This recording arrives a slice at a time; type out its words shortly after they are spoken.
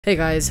Hey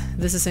guys,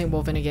 this is Saint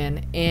Wolfen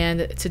again,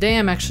 and today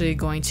I'm actually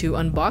going to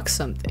unbox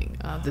something.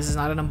 This is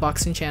not an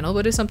unboxing channel,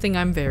 but it's something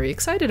I'm very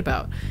excited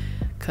about,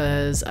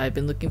 because I've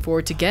been looking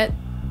forward to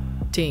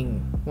getting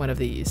one of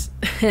these,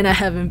 and I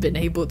haven't been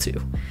able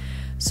to.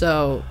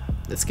 So,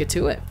 let's get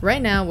to it. Right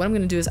now, what I'm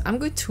going to do is I'm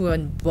going to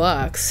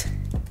unbox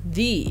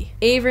the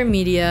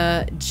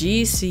Avermedia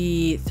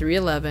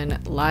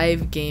GC311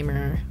 Live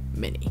Gamer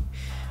Mini.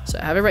 So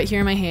I have it right here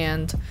in my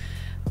hand.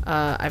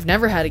 I've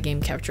never had a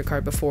game capture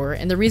card before,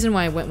 and the reason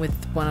why I went with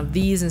one of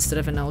these instead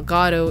of an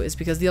Elgato is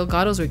because the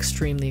Elgatos are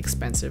extremely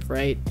expensive,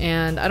 right?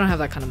 And I don't have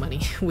that kind of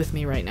money with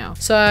me right now.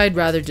 So I'd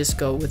rather just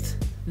go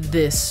with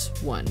this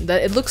one.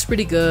 It looks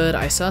pretty good.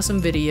 I saw some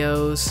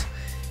videos,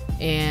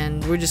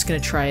 and we're just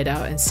gonna try it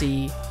out and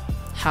see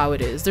how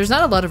it is. There's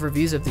not a lot of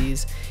reviews of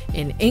these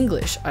in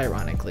English,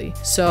 ironically.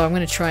 So I'm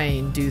gonna try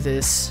and do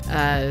this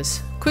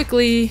as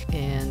quickly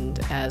and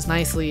as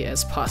nicely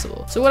as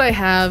possible. So what I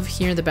have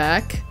here in the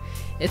back,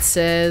 it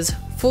says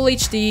Full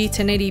HD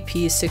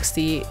 1080p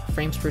 60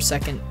 frames per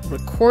second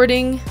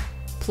recording,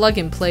 plug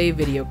and play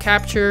video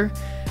capture,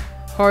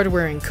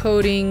 hardware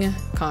encoding,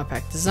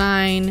 compact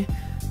design,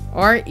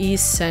 RE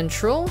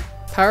Central,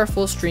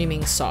 powerful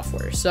streaming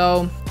software.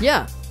 So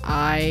yeah,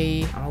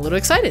 I'm a little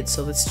excited,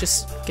 so let's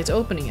just get to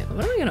opening it.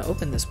 What am I gonna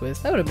open this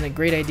with? That would have been a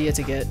great idea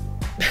to get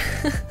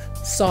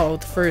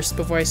solved first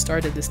before I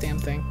started this damn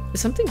thing.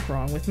 Is something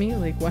wrong with me?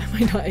 Like, why am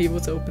I not able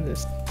to open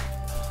this?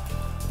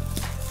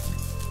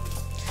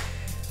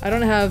 I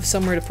don't have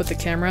somewhere to put the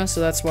camera, so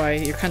that's why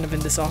you're kind of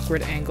in this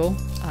awkward angle.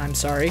 I'm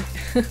sorry.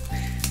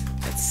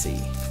 Let's see.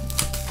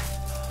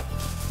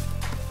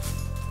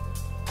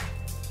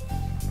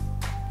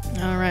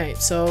 Alright,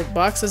 so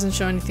box doesn't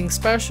show anything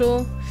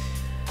special.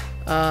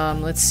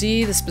 Let's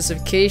see, the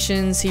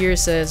specifications here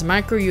says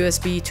micro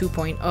USB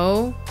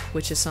 2.0,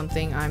 which is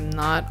something I'm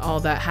not all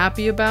that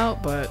happy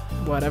about, but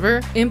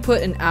whatever.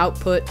 Input and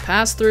output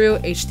pass-through,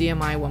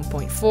 HDMI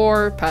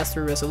 1.4,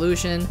 pass-through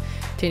resolution,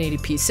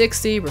 1080p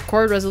 60,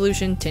 record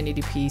resolution,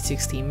 1080p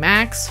 60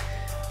 max,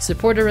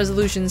 supported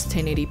resolutions,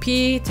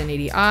 1080p,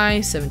 1080i,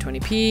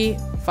 720p,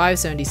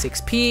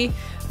 576p,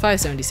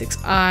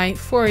 576i,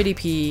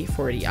 480p,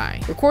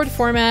 480i. Record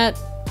format,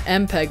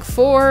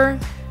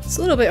 MPEG-4. It's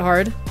a little bit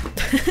hard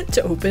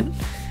to open.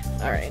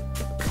 Alright.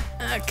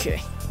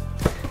 Okay.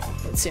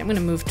 Let's see, I'm gonna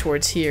move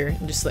towards here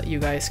and just let you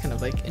guys kind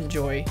of like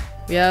enjoy.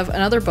 We have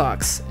another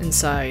box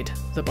inside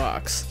the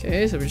box.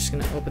 Okay, so we're just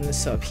gonna open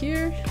this up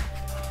here.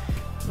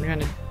 I'm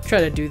gonna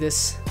try to do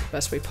this the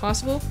best way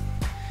possible.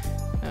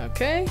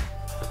 Okay.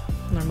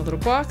 Normal little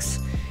box.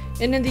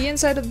 And in the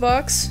inside of the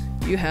box,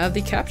 you have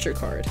the capture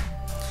card.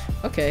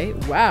 Okay,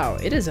 wow,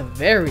 it is a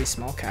very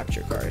small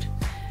capture card.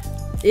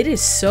 It is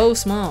so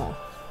small.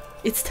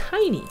 It's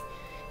tiny.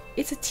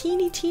 It's a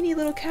teeny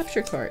little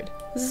capture card.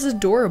 This is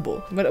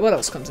adorable. What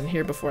else comes in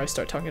here before I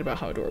start talking about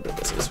how adorable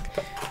this is?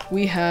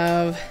 We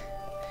have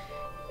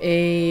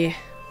the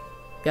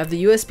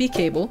USB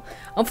cable.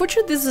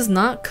 Unfortunately, this does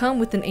not come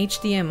with an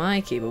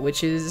HDMI cable,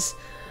 which is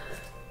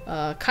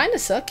kind of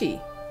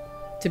sucky,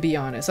 to be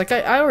honest. Like,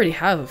 I already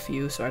have a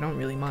few, so I don't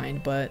really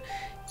mind, but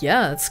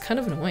yeah, it's kind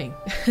of annoying,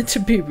 to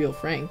be real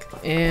frank.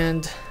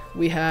 And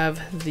we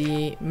have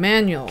the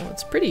manual.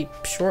 It's a pretty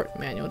short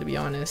manual, to be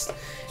honest.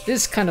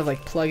 This is kind of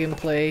like plug and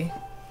play,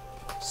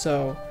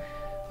 so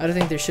I don't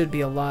think there should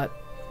be a lot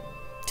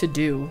to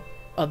do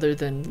other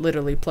than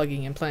literally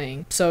plugging and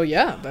playing. So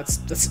yeah,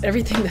 that's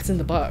everything that's in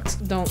the box.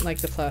 Don't like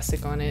the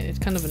plastic on it. It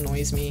kind of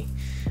annoys me.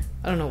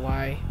 I don't know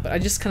why, but I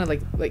just kind of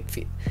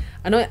like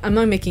I know I'm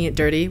not making it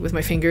dirty with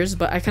my fingers,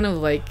 but I kind of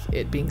like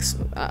it being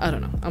I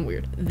don't know, I'm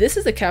weird. This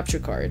is a capture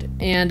card,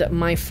 and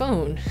my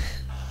phone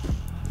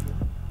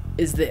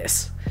is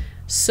this.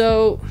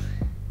 So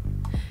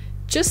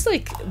just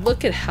like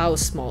look at how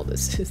small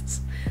this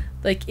is.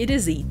 Like, it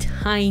is a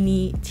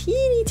teeny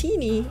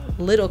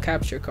little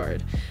capture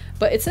card,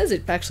 but it says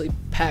it actually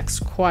packs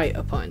quite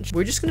a punch.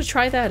 We're just gonna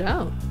try that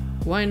out.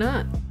 Why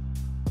not?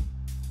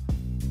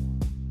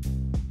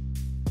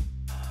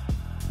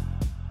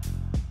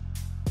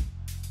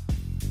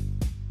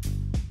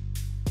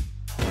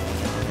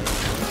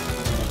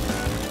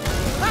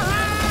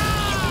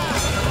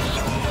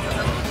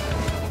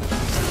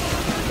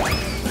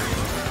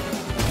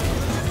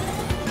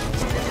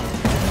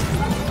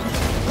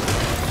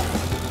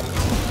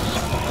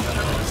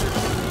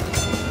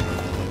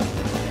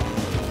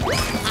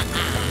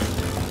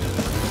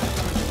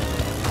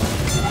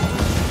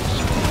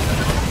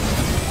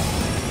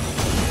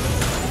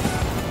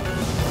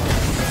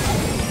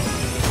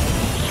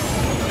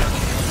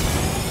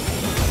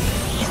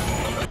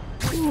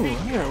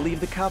 I'm gonna leave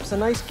the cops a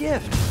nice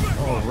gift,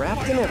 all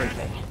wrapped in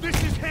everything. This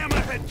is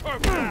Hammerhead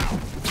Turf now!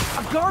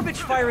 A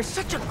garbage fire is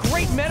such a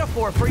great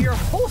metaphor for your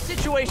whole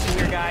situation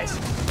here, guys.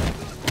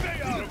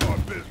 Stay out of our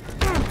business!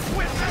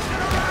 We're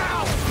messing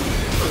around!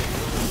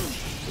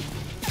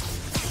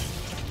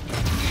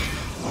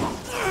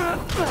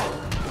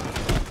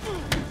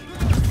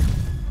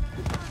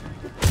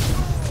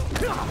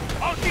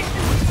 I'll get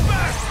you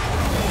back!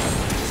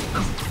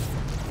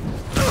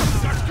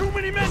 There's too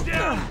many men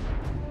down!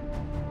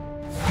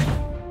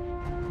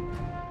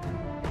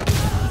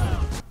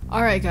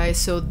 Alright guys,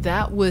 so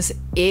that was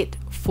it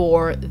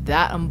for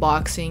that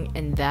unboxing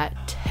and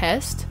that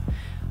test.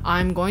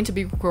 I'm going to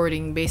be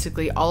recording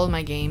basically all of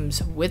my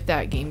games with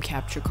that game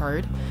capture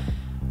card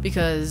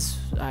because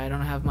I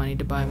don't have money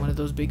to buy one of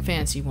those big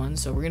fancy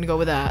ones, so we're gonna go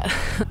with that.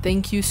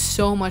 Thank you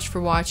so much for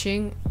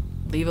watching.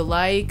 Leave a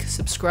like,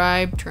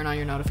 subscribe, turn on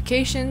your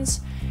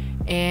notifications,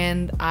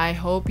 and I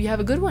hope you have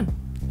a good one.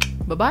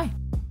 Bye-bye.